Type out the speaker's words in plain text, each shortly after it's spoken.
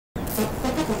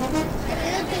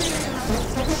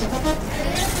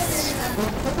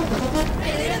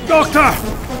Doctor!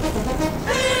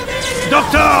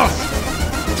 Doctor!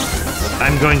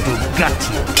 I'm going to gut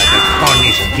you like a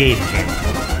Cornish game hen.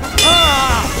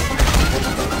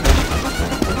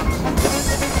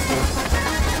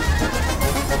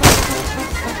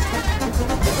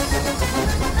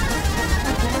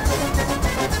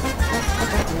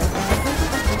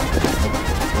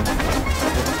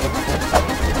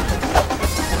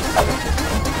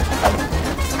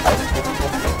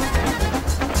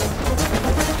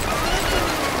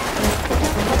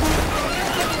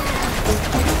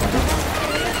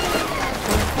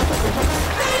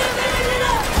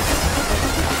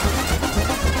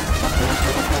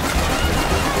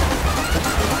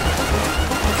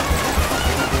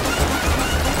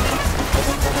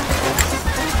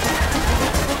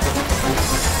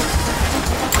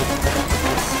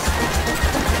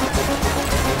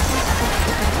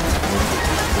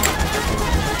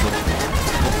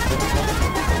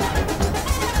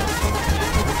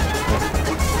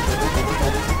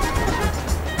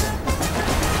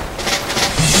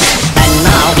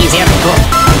 He's here to cook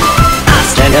us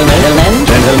gentlemen,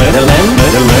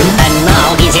 and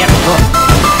now he's here to cook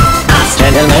us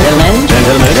gentlemen.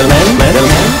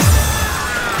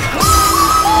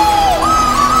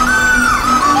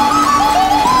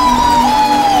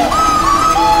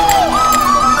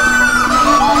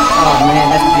 Oh man,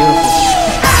 that's beautiful.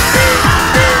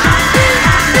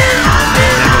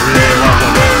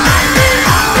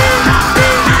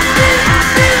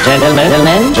 Gentlemen,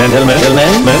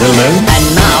 and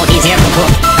now he's here to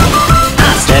cook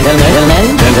us gentlemen,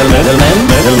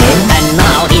 and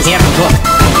now he's here to cook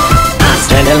us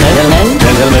gentlemen.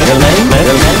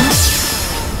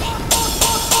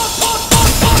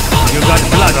 You got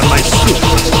blood on my suit.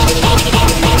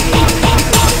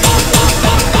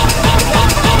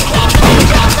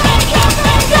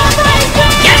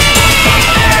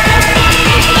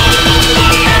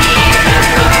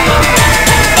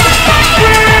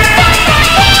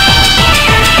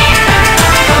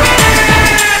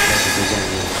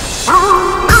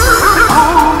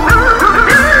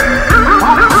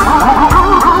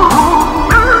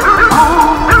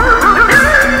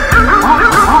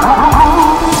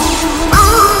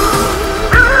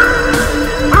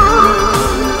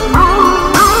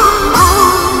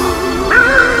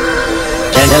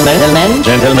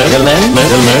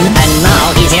 Gentlemen, and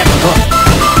now he's here to cook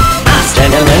us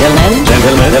gentlemen,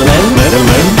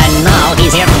 and now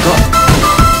he's here to cook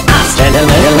us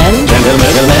gentlemen,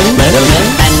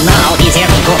 and now he's here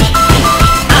to cook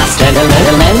us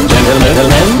gentlemen,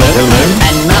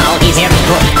 and now he's here to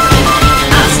cook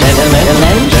us gentlemen.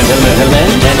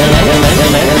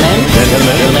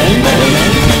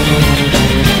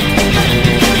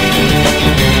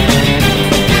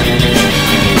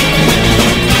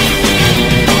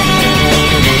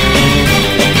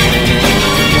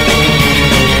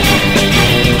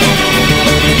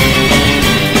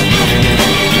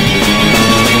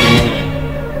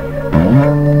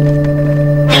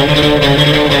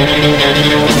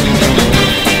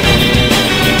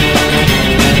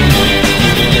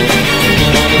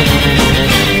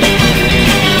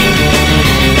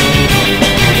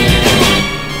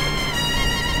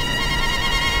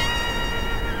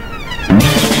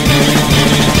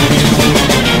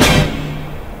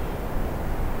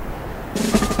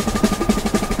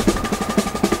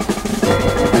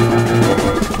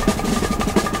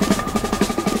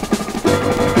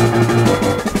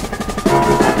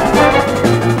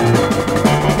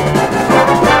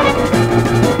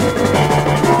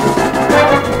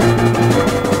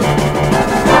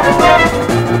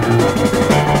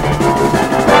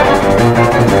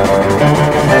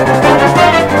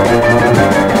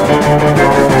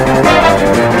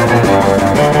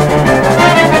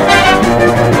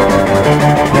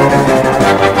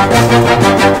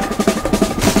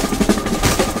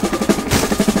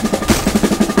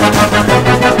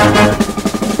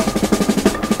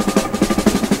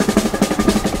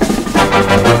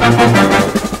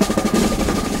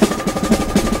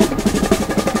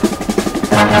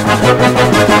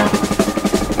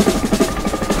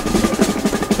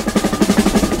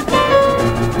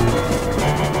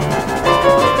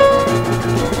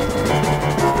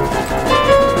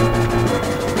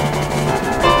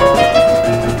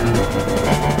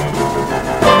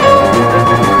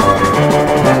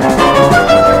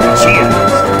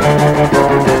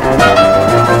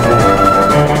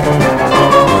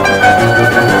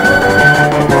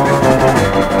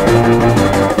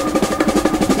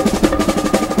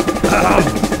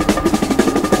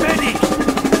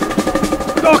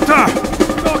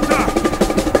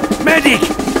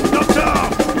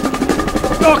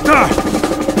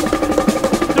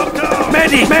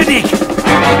 Medic! Medic!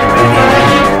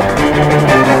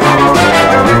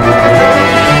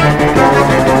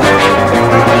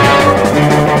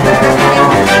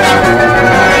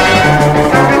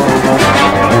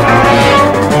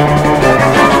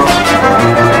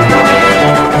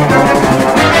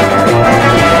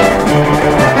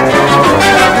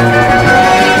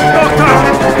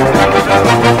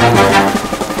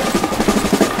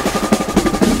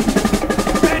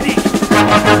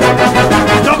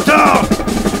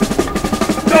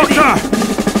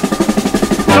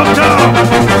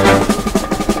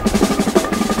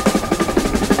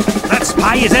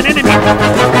 Is an enemy!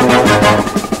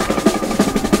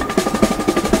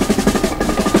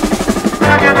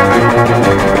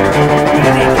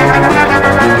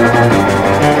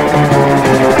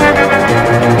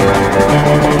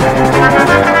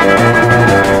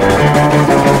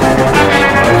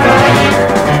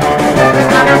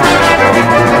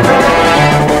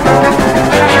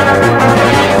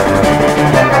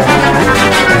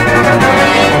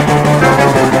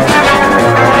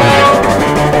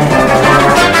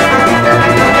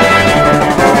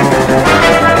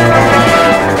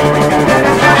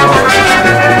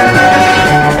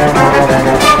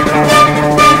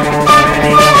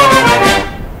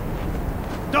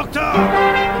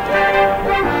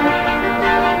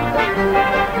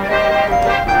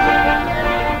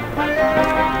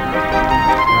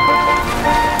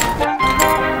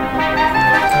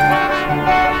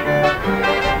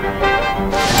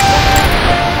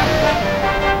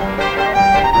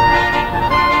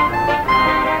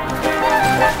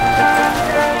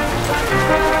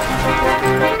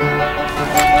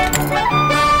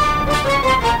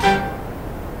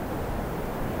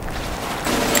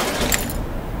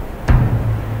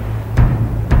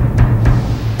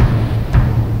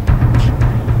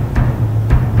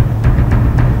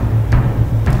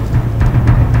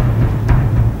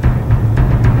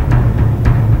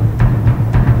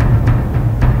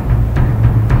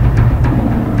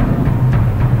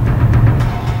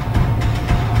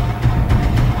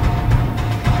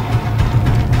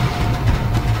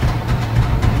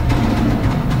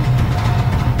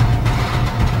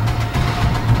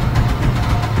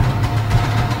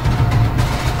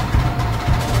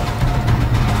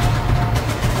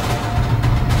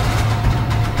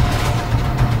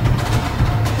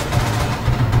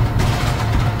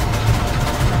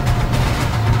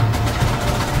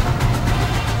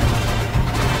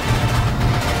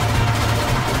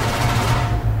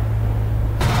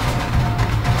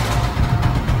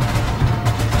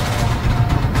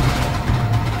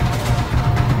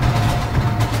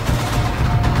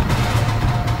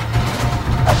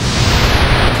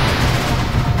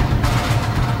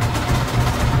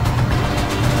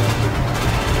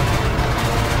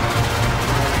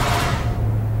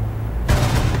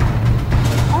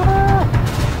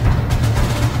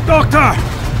 Doctor!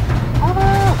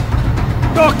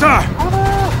 Doctor!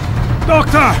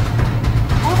 Doctor!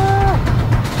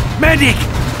 Medic!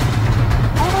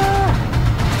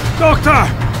 Doctor!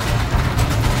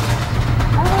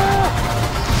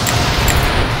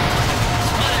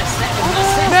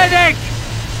 Medic!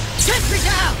 Sentry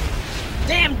down!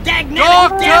 Damn dag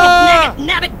Doctor! nabbit,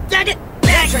 nabbit, dag it!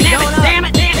 Dag nabbit, damn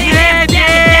it, damn it,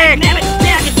 dag nabbit,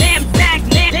 dag it, damn dag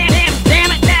nabbit,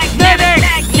 damn it, dag nabbit,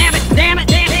 dag nabbit, damn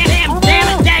it, damn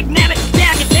it, dag nabbit,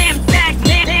 dag it, damn dag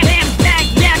nabbit, dag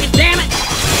nabbit, damn it.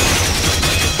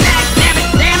 Dag nabbit,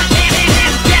 damn it, dag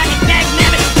it, dag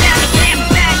nabbit, dag it, damn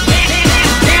dag nabbit,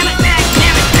 damn it, dag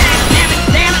nabbit,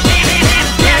 damn it,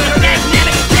 dag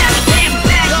nabbit, damn it, dag nabbit,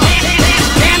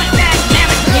 damn dag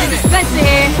nabbit. Need a dispenser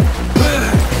here.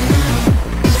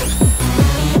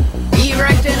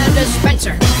 Erecting a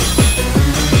dispenser.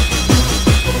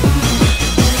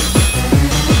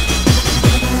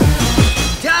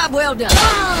 Job well done.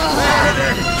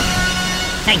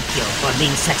 Thank you for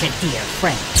being such a dear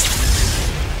friend.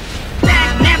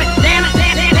 Dag nabbit, damn it,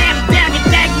 dag it,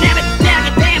 dag nabbit, dag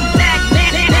it, damn dag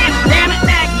damn it,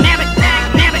 dag nabbit,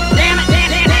 damn it,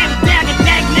 dag it,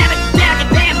 dag nabbit, dag it,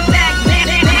 damn dag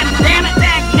damn it,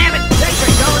 dag nabbit.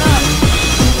 Sentry going up.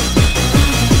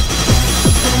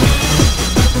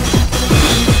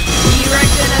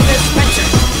 Erecting a dispenser.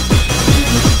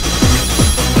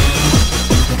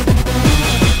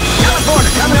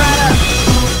 California coming right up.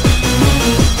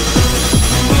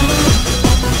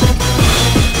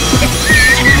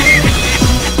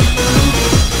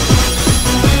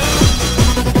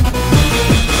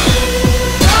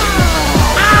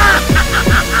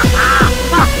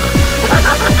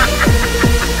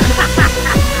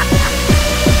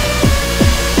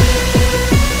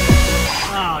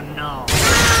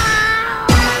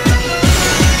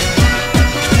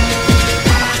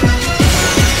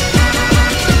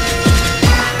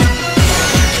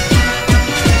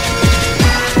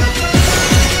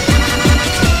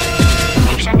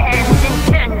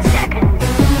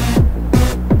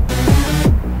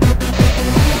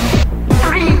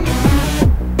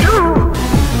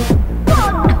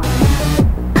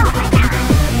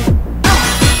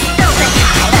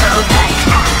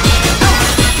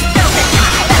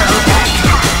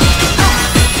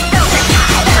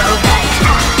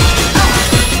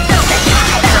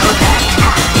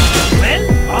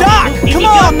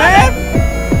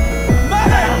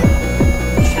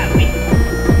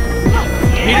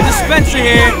 Need a dispenser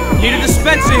here. Need a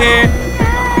dispenser here.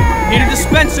 Need a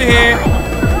dispenser here.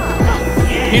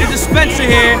 Need a dispenser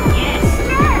here.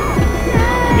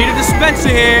 Need a dispenser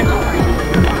here.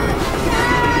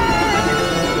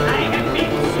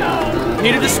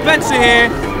 Need a dispenser here.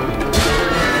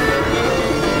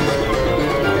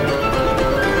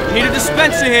 Need a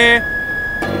dispenser here.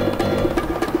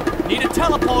 Need a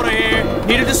teleporter here.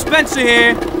 Need a dispenser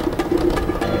here.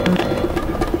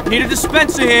 Need a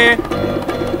dispenser here.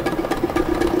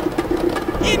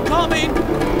 Incoming!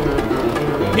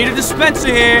 Need a dispenser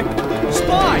here.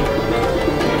 Spy!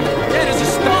 Yeah, there's a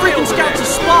spy. The freaking scout's a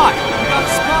spy! We got a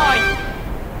spy!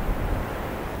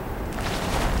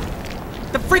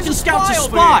 The freaking scout's a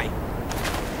spy!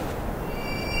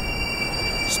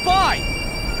 Spy!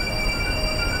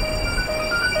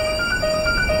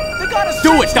 They got a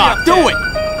do it, Doc! Do it!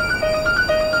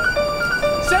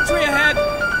 Sentry ahead!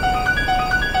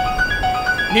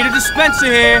 Need a dispenser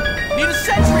here! Need a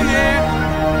sentry here!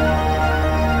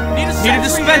 Need a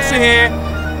dispenser here!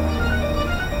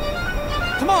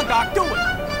 Come on, Doc, do it!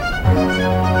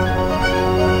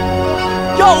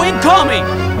 Yo, incoming!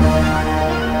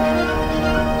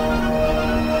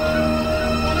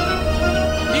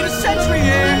 Need a sentry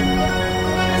here!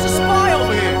 There's a spy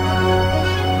over here!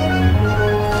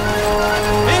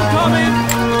 Incoming!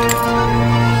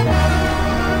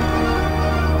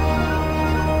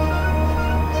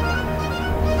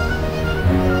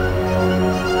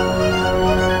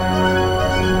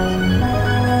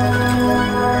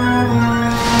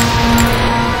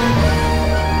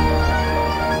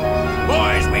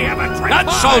 That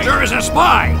soldier is a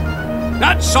spy!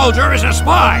 That soldier is a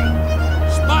spy!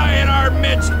 Spy in our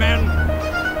midst, men!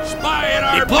 Spy in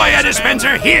our midst, Deploy a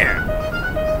dispenser here!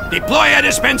 Deploy a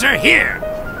dispenser here!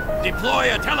 Deploy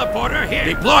a teleporter here!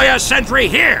 Deploy a sentry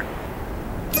here!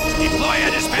 Deploy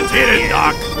a dispenser here!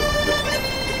 Doc!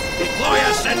 Deploy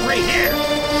a sentry here!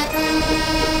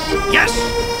 Yes!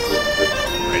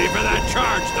 Ready for that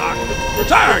charge, Doc!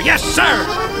 Sir! Yes, sir!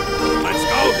 Let's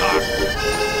go, Doc!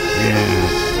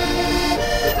 Yeah.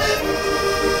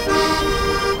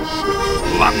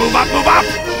 Move up, move up, move up!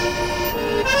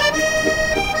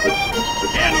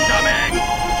 Incoming!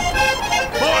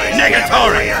 Boys,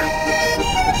 negatory!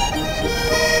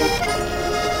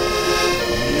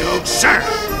 No, sir!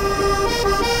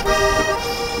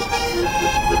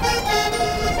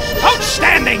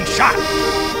 Outstanding shot!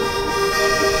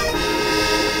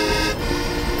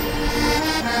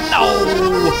 No!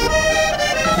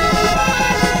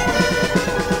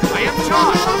 I am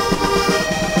charged!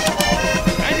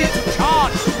 Ready to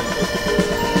charge!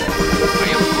 I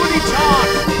am fully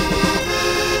charged!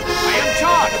 I am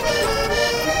charged!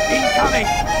 Incoming!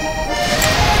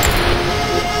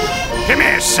 Come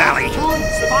here, Sally!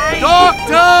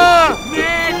 Doctor!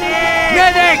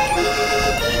 Medic!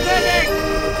 Medic!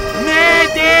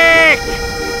 Medic!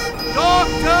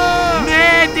 Doctor!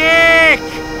 Medic!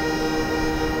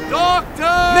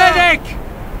 Doctor! Medic!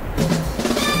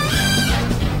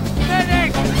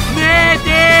 Medic!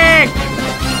 Medic!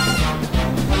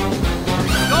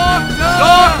 Doctor!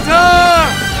 Doctor!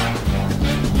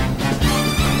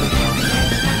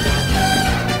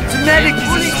 The medic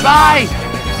is a spy!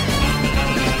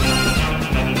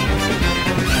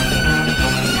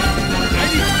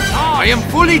 I am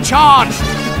fully charged!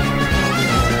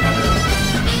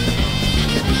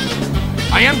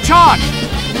 I am charged!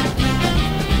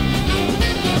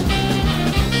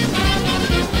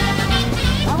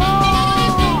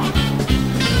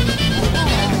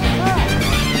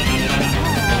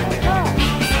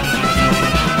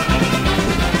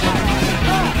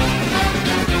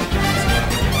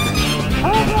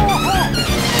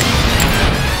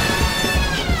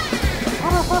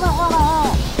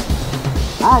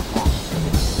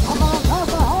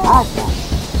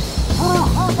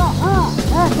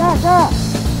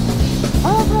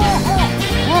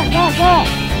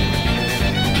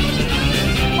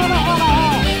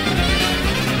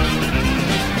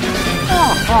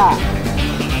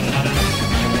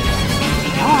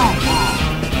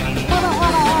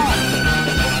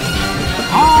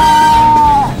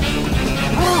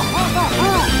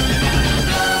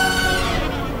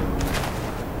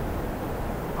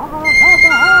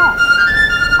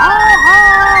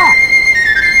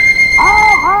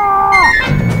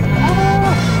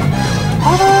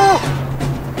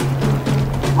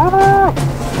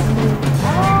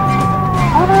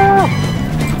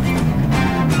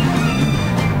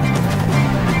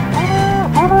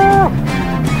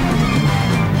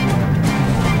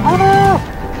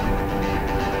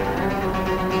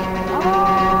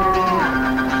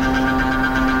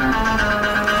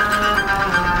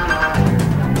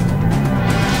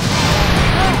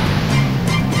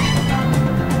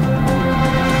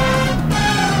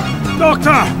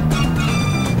 Doctor!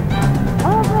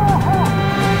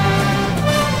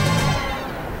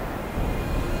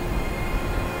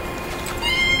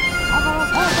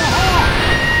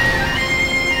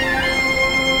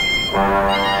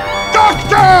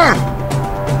 Doctor!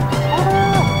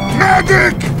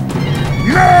 Medic!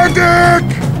 Medic!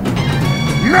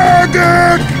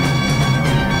 Medic!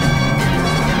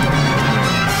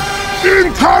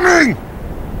 Incoming!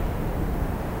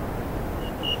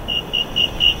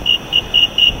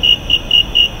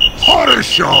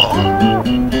 Horatio!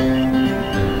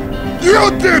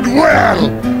 You did well!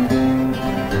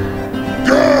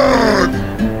 Good!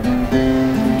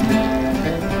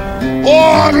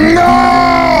 Oh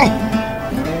no!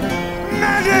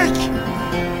 Medic!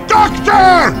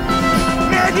 Doctor!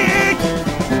 Medic!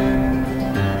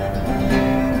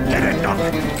 Get it, Doc!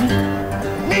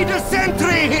 Need a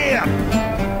sentry here!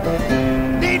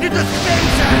 Need a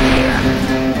dispenser here!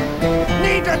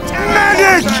 Need a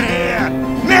teleporter here!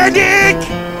 Medic!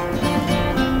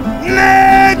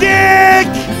 Medic!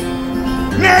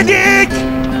 Medic!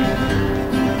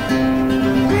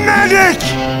 Medic!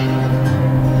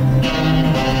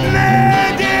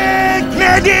 Medic! Medic!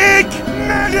 Medic!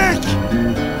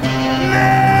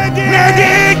 Medic!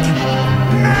 Medic!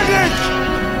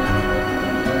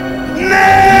 Medic!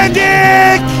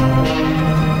 Medic!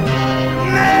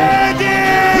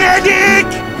 Medic!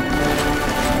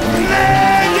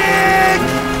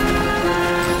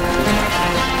 Medic!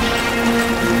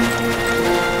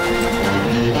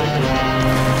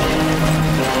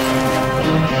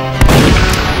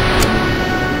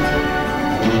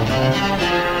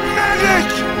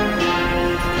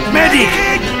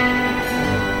 Medic! Medic!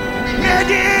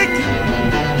 Medic!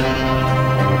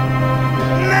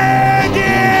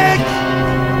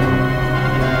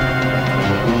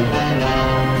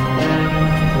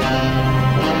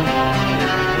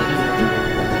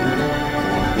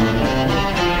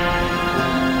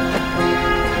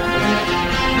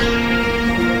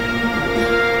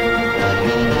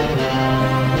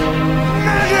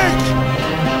 Medic!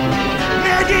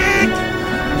 Medic!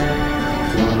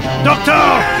 Doctor!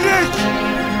 Medic!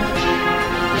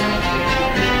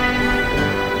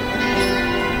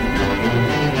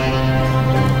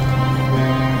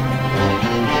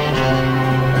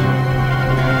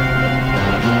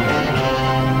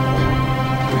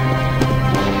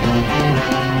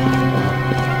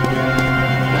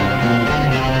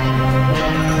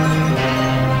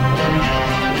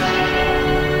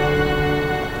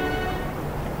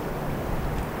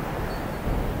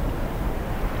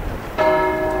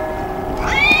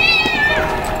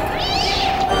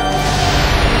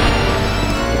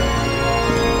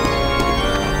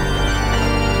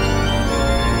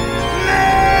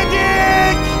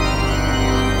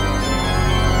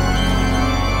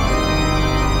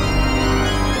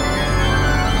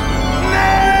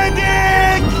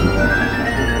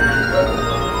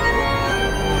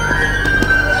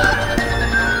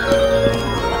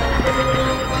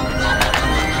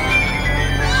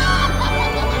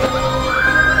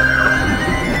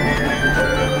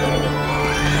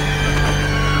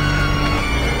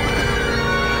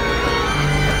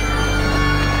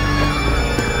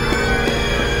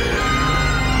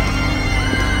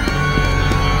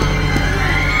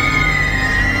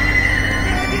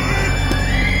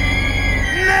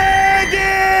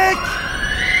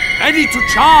 Ready to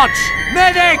charge!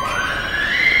 Medic!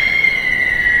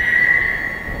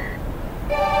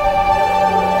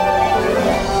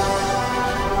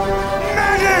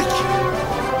 Medic!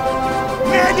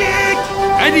 Medic!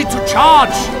 Ready to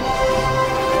charge!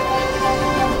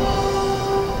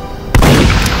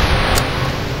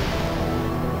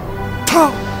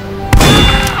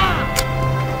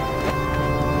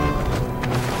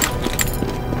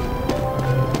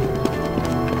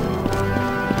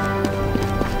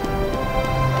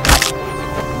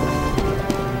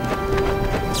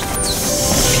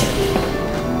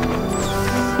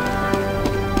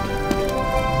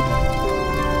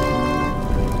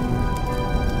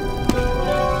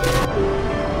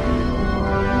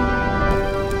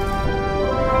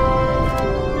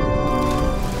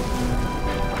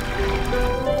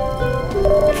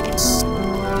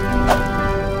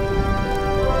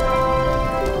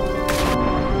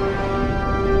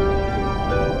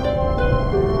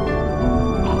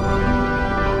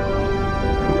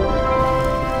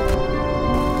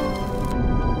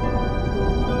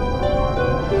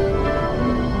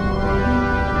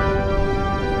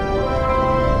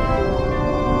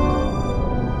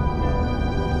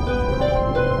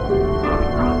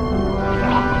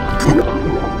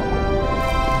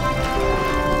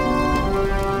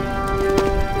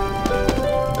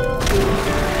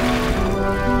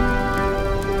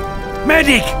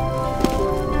 Medic!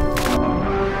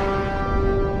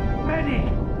 Medic!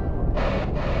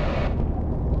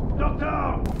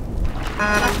 Doctor!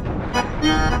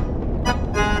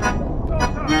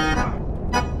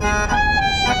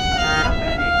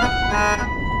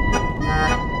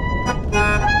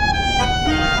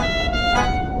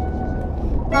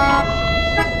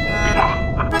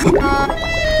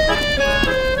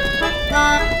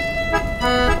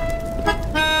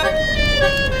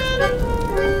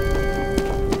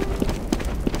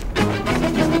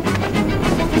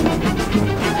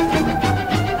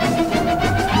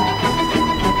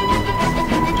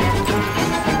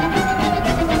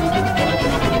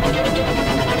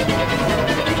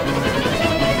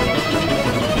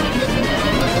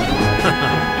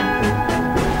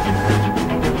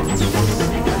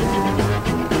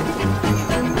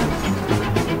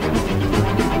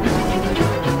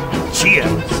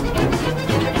 Cheers!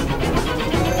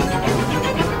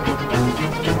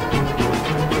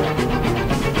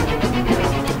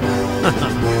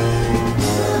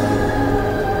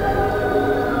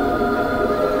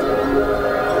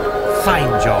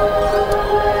 Fine job.